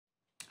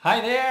Hi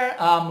there,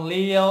 I'm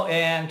Leo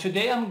and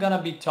today I'm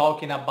gonna be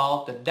talking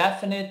about the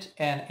definite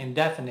and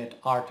indefinite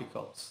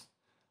articles.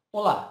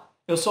 Olá,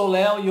 eu sou o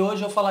Léo e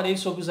hoje eu falarei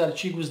sobre os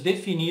artigos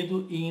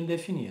definido e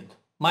indefinido.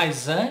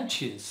 Mas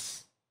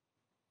antes,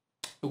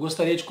 eu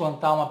gostaria de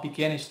contar uma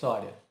pequena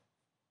história.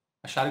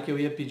 Acharam que eu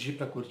ia pedir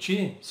para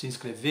curtir, se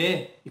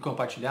inscrever e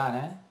compartilhar,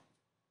 né?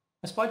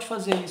 Mas pode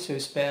fazer isso, eu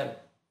espero.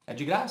 É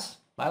de graça,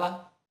 vai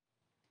lá.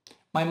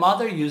 My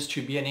mother used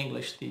to be an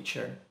English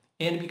teacher.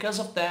 And because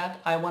of that,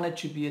 I wanted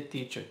to be a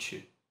teacher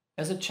too.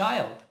 As a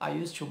child, I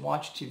used to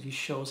watch TV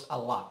shows a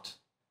lot.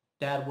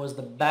 That was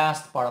the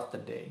best part of the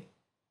day.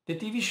 The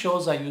TV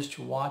shows I used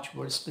to watch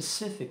were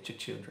specific to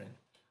children.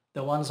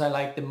 The ones I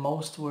liked the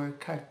most were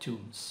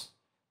cartoons.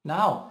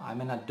 Now,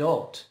 I'm an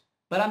adult,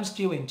 but I'm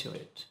still into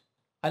it.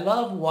 I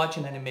love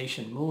watching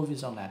animation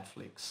movies on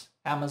Netflix,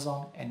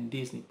 Amazon, and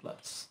Disney+.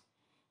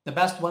 The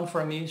best one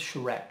for me is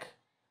Shrek.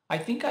 I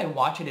think I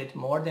watched it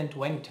more than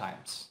 20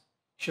 times.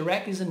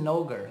 Shrek is an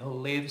ogre who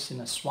lives in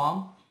a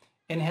swamp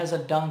and has a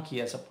donkey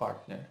as a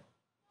partner.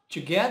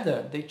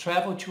 Together, they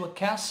travel to a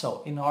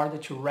castle in order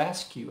to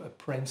rescue a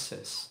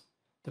princess.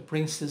 The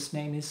princess'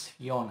 name is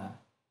Fiona.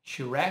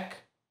 Shrek,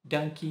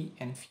 Donkey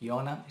and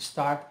Fiona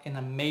start an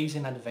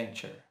amazing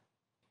adventure.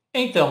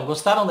 Então,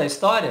 gostaram da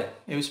história?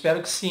 Eu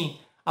espero que sim.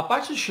 A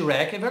parte do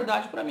Shrek é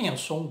verdade para mim, eu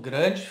sou um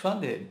grande fã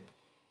dele.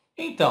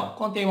 Então,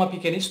 contei uma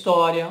pequena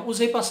história,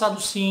 usei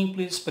passado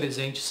simples,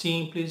 presente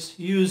simples,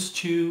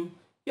 used to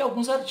e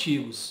alguns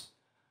artigos.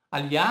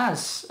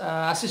 Aliás,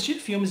 assistir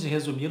filmes e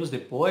resumi-los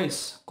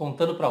depois,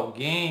 contando para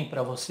alguém,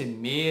 para você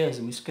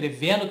mesmo,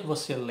 escrevendo o que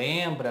você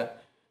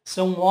lembra,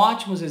 são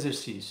ótimos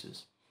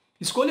exercícios.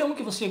 Escolha um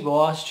que você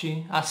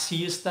goste,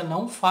 assista,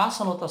 não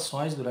faça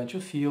anotações durante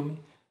o filme,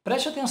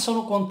 preste atenção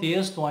no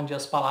contexto onde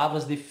as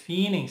palavras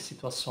definem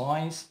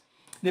situações.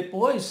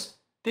 Depois,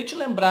 tente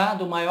lembrar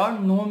do maior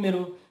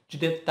número de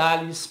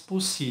detalhes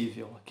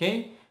possível,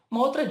 ok?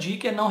 Uma outra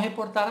dica é não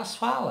reportar as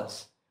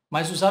falas,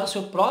 mas usar o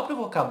seu próprio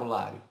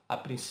vocabulário, a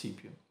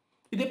princípio.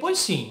 E depois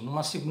sim,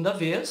 numa segunda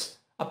vez,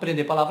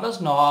 aprender palavras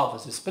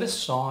novas,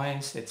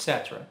 expressões,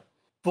 etc.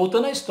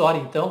 Voltando à história,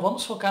 então,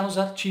 vamos focar nos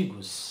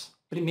artigos.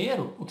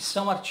 Primeiro, o que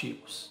são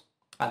artigos?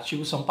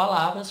 Artigos são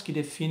palavras que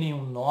definem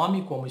um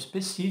nome como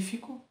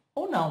específico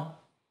ou não.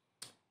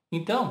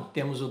 Então,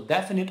 temos o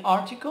definite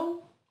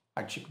article,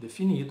 artigo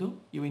definido,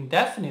 e o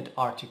indefinite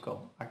article,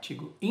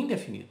 artigo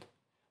indefinido.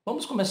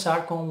 Vamos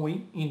começar com o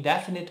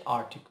indefinite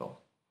article.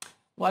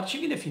 O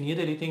artigo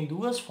indefinido ele tem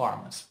duas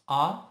formas,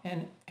 a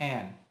and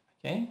an.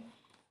 Okay?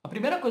 A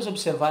primeira coisa a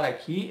observar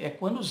aqui é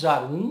quando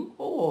usar um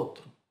ou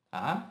outro.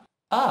 Tá?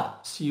 A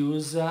se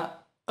usa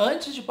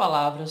antes de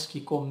palavras que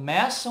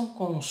começam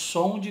com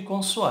som de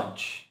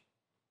consoante.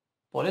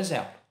 Por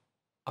exemplo,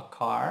 a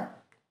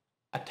car,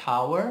 a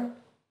tower,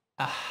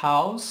 a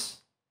house,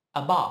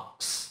 a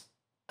box,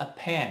 a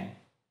pen,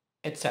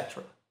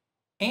 etc.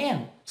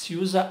 An se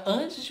usa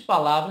antes de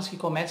palavras que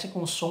comecem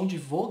com som de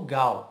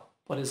vogal.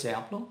 Por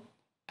exemplo,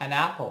 an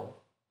apple,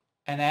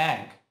 an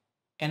egg,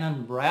 an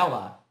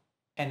umbrella,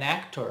 an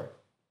actor,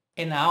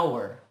 an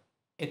hour,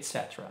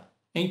 etc.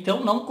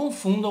 Então não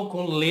confundam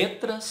com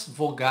letras,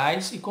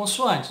 vogais e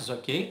consoantes,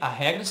 ok? A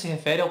regra se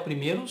refere ao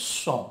primeiro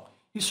som.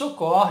 Isso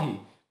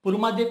ocorre por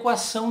uma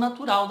adequação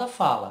natural da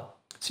fala.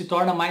 Se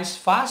torna mais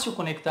fácil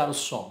conectar os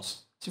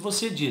sons. Se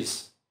você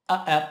diz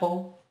a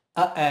apple,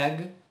 a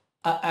egg,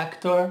 a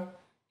actor,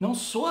 não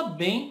soa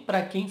bem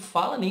para quem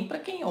fala nem para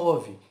quem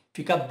ouve.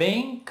 Fica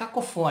bem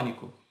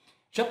cacofônico.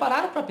 Já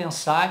pararam para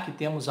pensar que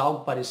temos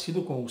algo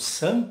parecido com os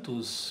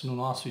santos no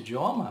nosso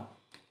idioma?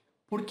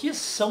 Por que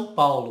São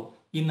Paulo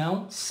e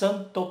não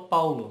Santo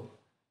Paulo?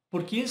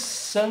 Por que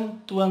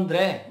Santo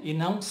André e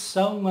não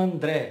São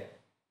André?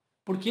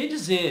 Por que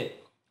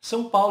dizer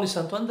São Paulo e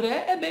Santo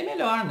André é bem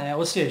melhor, né?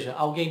 Ou seja,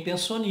 alguém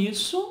pensou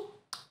nisso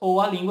ou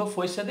a língua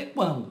foi se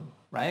adequando,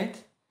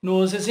 right?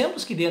 Nos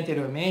exemplos que dei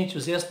anteriormente,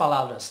 usei as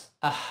palavras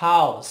a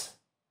house,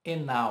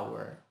 an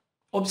hour.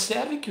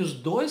 Observe que os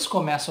dois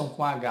começam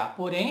com H,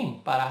 porém,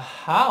 para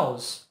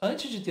house,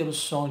 antes de ter o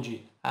som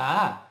de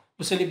A,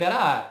 você libera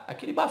A,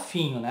 aquele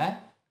bafinho,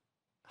 né?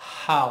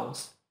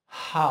 House,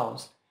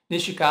 house.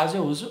 Neste caso,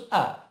 eu uso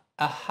a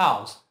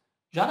house.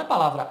 Já na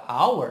palavra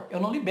hour, eu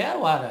não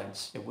libero o ar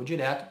antes, eu vou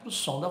direto para o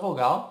som da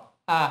vogal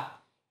A.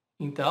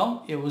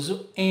 Então, eu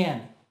uso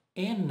an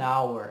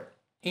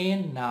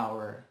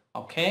hour,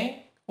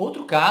 ok?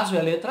 Outro caso é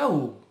a letra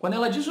U. Quando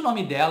ela diz o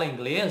nome dela em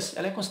inglês,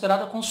 ela é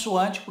considerada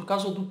consoante por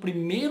causa do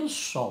primeiro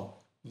som.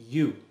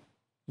 You.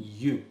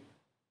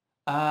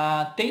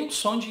 Tem um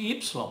som de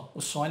Y.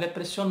 O som ele é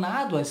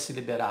pressionado antes de ser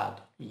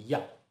liberado.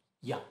 Ya,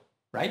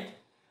 right?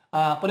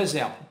 Por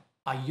exemplo,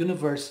 a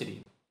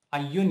university, a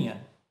union,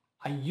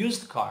 a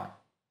used car,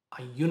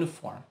 a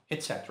uniform,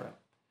 etc.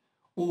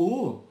 O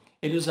U,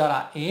 ele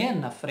usará N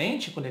na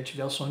frente quando ele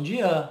tiver o som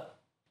de A.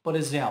 Por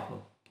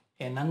exemplo,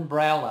 an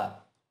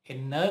umbrella,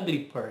 an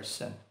ugly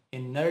person,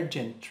 an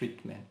urgent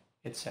treatment,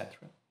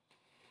 etc.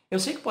 Eu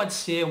sei que pode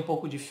ser um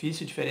pouco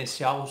difícil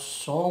diferenciar o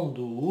som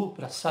do U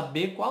para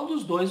saber qual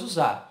dos dois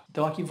usar.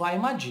 Então aqui vai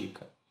uma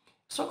dica.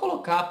 É só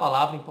colocar a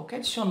palavra em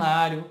qualquer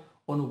dicionário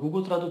ou no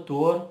Google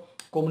Tradutor,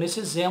 como nesse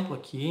exemplo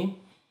aqui.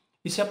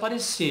 E se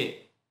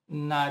aparecer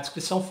na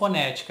descrição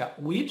fonética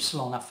o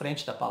Y na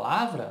frente da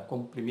palavra,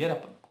 como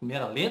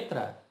primeira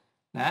letra,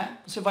 né,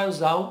 você vai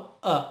usar o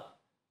A.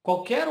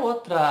 Qualquer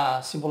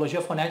outra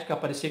simbologia fonética que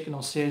aparecer que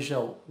não seja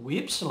o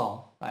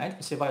Y, right,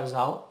 você vai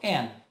usar o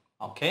N,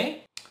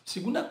 ok?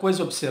 Segunda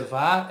coisa a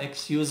observar é que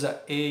se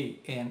usa A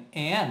e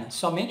N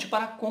somente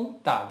para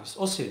contáveis,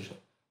 ou seja,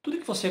 tudo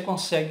que você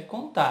consegue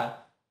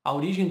contar. A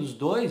origem dos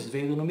dois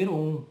veio do número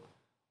 1.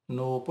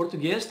 No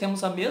português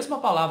temos a mesma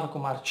palavra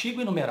como artigo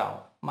e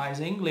numeral, mas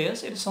em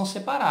inglês eles são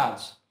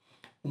separados.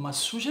 Uma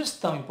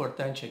sugestão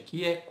importante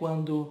aqui é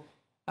quando,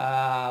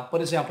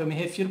 por exemplo, eu me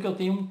refiro que eu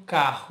tenho um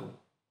carro.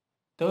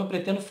 Então eu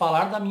pretendo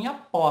falar da minha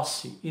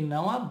posse e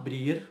não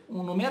abrir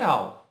um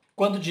numeral.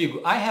 Quando digo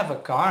I have a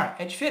car,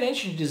 é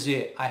diferente de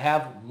dizer I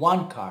have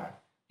one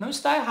car. Não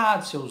está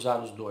errado se eu usar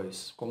os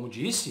dois. Como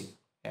disse,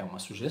 é uma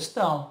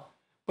sugestão.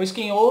 Pois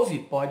quem ouve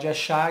pode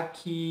achar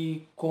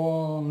que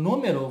com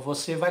número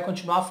você vai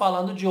continuar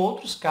falando de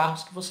outros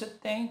carros que você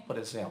tem, por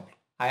exemplo.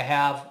 I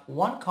have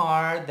one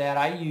car that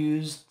I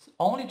used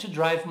only to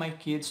drive my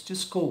kids to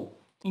school.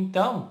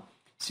 Então,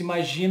 se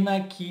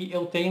imagina que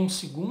eu tenho um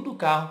segundo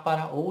carro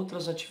para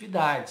outras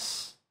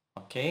atividades,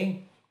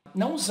 ok?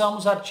 Não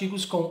usamos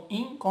artigos com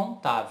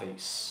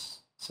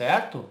incontáveis,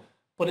 certo?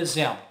 Por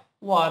exemplo,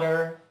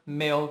 water,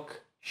 milk,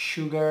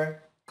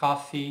 sugar,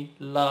 coffee,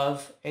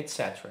 love,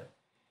 etc.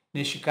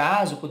 Neste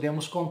caso,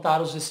 podemos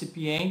contar os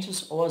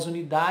recipientes ou as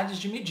unidades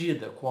de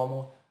medida,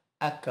 como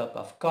a cup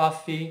of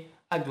coffee,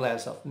 a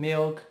glass of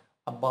milk,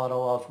 a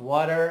bottle of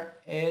water,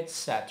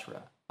 etc.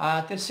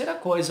 A terceira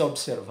coisa a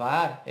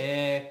observar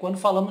é quando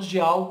falamos de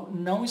algo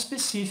não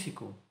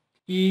específico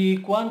e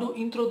quando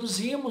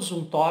introduzimos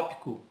um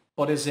tópico,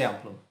 por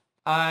exemplo,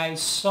 I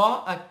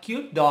saw a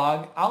cute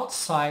dog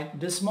outside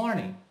this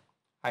morning.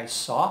 I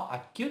saw a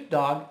cute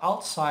dog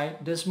outside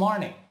this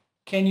morning.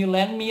 Can you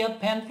lend me a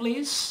pen,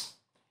 please?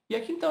 E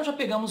aqui então já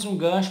pegamos um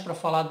gancho para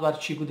falar do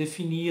artigo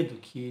definido,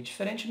 que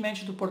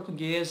diferentemente do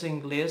português e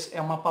inglês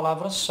é uma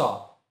palavra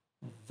só,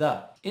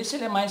 the. Esse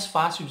ele é mais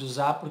fácil de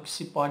usar porque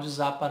se pode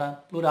usar para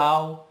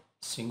plural,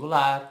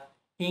 singular,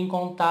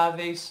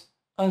 incontáveis,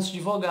 antes de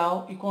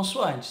vogal e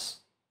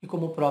consoantes. E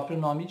como o próprio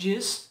nome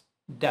diz,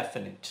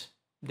 definite,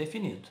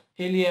 definido.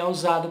 Ele é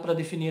usado para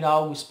definir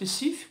algo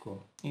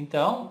específico.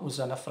 Então,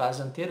 usando a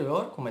frase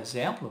anterior como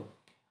exemplo,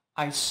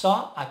 I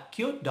saw a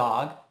cute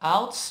dog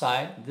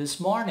outside this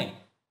morning.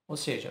 Ou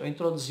seja, eu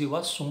introduzi o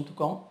assunto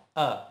com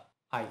a.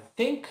 I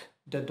think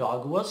the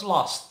dog was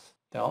lost.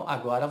 Então,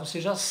 agora você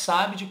já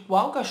sabe de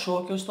qual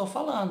cachorro que eu estou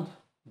falando.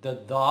 The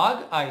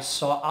dog I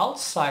saw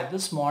outside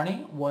this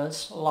morning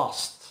was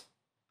lost.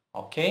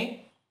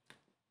 Ok?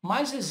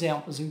 Mais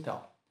exemplos,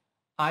 então.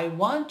 I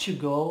want to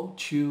go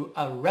to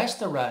a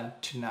restaurant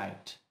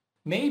tonight.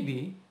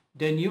 Maybe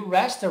the new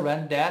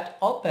restaurant that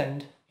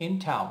opened in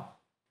town.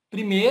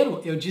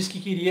 Primeiro, eu disse que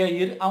queria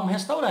ir a um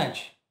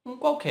restaurante, um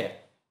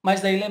qualquer. Mas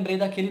daí lembrei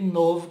daquele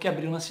novo que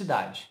abriu na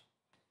cidade.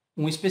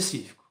 Um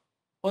específico.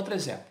 Outro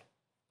exemplo.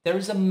 There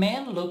is a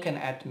man looking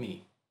at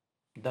me.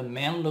 The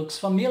man looks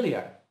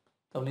familiar.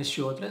 Então, neste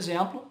outro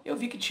exemplo, eu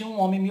vi que tinha um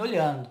homem me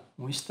olhando,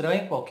 um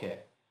estranho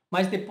qualquer.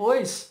 Mas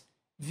depois,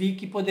 vi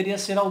que poderia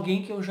ser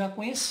alguém que eu já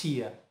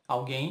conhecia,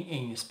 alguém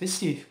em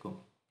específico.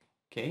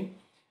 Okay?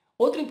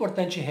 Outra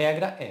importante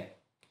regra é,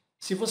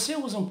 se você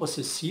usa um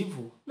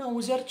possessivo, não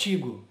use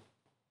artigo.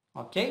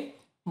 Ok?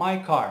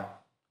 My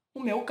car.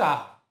 O meu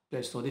carro. Já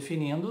estou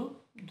definindo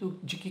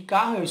de que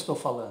carro eu estou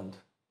falando.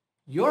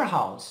 Your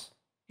house.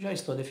 Já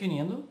estou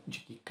definindo de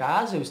que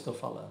casa eu estou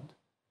falando.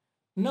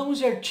 Não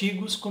use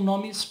artigos com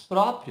nomes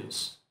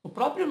próprios. O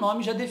próprio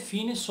nome já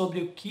define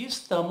sobre o que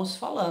estamos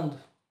falando.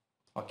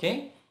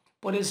 Ok?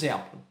 Por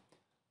exemplo,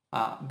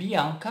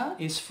 Bianca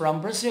is from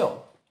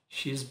Brazil.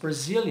 She is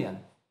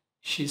Brazilian.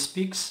 She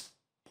speaks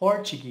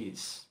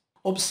Portuguese.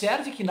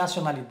 Observe que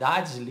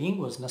nacionalidades e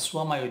línguas, na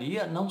sua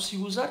maioria, não se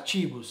usa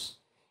artigos.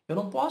 Eu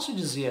não posso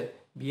dizer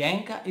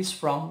Bianca is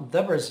from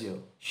the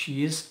Brazil.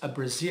 She is a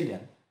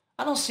Brazilian.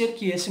 A não ser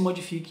que esse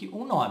modifique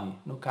um nome.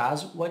 No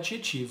caso, o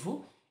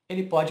adjetivo,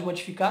 ele pode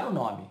modificar o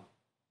nome.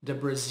 The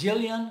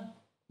Brazilian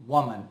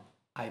woman.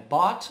 I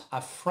bought a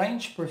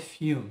French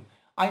perfume.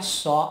 I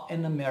saw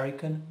an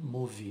American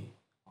movie.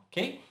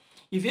 Ok?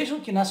 E vejam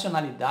que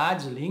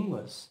nacionalidades e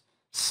línguas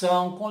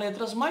são com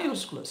letras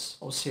maiúsculas,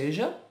 ou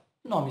seja,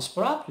 nomes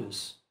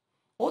próprios.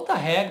 Outra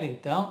regra,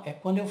 então, é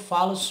quando eu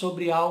falo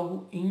sobre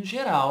algo em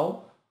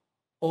geral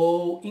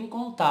ou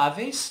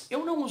incontáveis,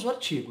 eu não uso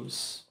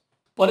artigos.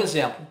 Por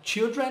exemplo,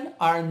 children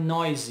are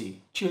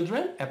noisy.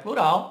 Children é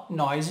plural,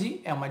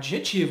 noisy é um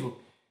adjetivo.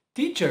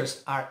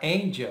 Teachers are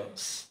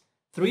angels.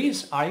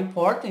 Trees are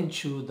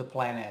important to the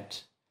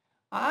planet.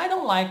 I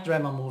don't like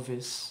drama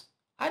movies.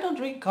 I don't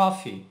drink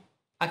coffee.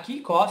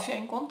 Aqui, coffee é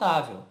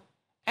incontável.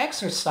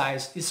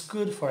 Exercise is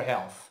good for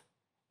health.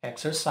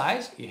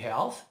 Exercise e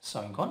health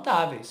são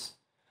incontáveis.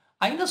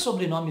 Ainda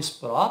sobre nomes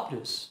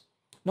próprios,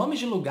 nomes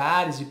de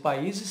lugares e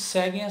países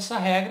seguem essa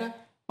regra,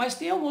 mas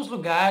tem alguns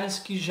lugares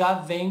que já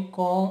vêm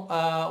com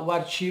o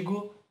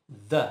artigo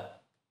the,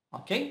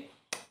 ok?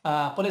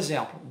 Por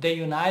exemplo, the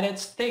United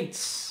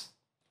States.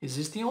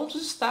 Existem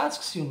outros estados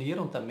que se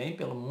uniram também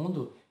pelo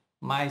mundo,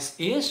 mas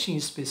este em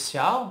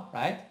especial,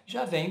 right,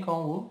 já vem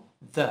com o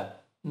the,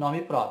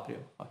 nome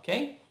próprio,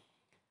 ok?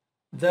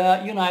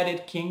 The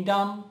United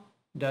Kingdom,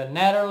 the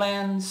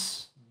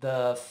Netherlands,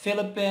 the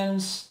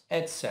Philippines,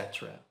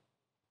 etc.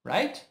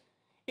 Right?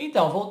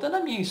 Então, voltando à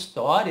minha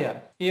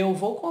história, eu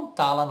vou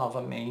contá-la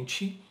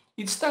novamente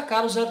e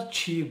destacar os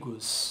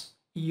artigos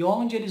e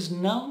onde eles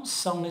não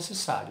são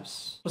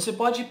necessários. Você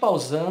pode ir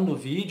pausando o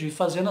vídeo e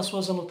fazendo as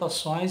suas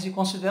anotações e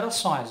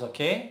considerações,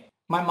 ok?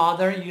 My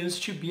mother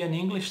used to be an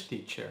English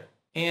teacher,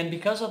 and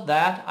because of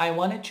that, I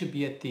wanted to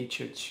be a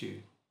teacher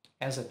too.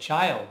 As a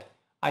child,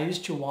 I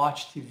used to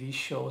watch TV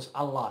shows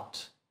a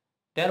lot.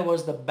 That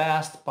was the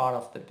best part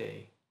of the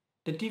day.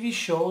 The TV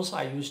shows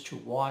I used to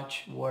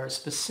watch were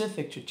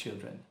specific to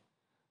children.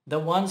 The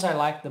ones I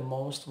liked the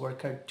most were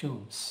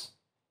cartoons.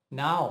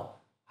 Now,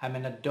 I'm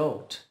an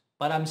adult,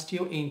 but I'm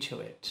still into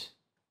it.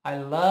 I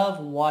love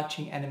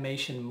watching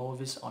animation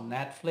movies on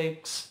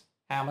Netflix,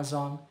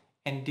 Amazon,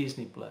 and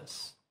Disney+.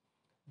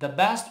 The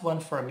best one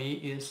for me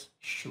is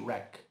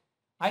Shrek.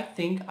 I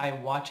think I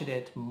watched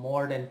it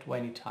more than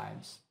 20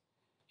 times.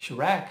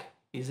 Shrek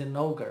is an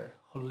ogre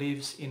who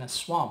lives in a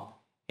swamp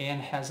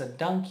and has a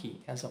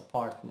donkey as a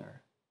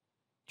partner.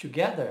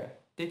 Together,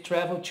 they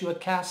travel to a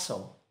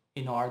castle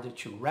in order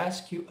to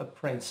rescue a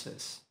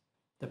princess.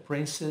 The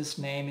princess'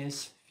 name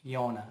is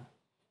Fiona.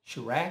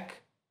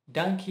 Shrek,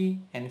 Donkey,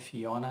 and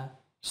Fiona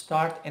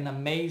start an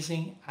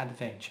amazing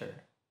adventure.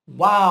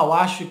 Uau,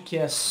 acho que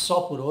é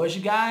só por hoje,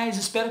 guys.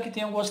 Espero que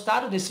tenham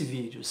gostado desse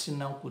vídeo. Se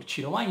não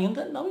curtiram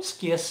ainda, não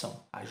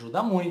esqueçam,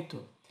 ajuda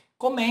muito.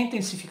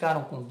 Comentem se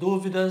ficaram com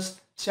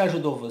dúvidas, se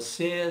ajudou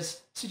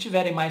vocês, se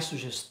tiverem mais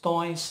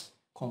sugestões,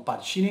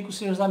 compartilhem com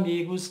seus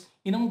amigos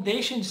e não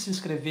deixem de se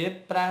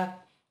inscrever para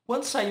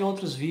quando sair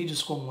outros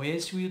vídeos como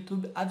esse, o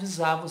YouTube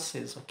avisar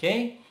vocês,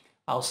 ok?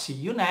 I'll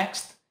see you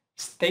next.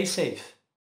 Stay safe.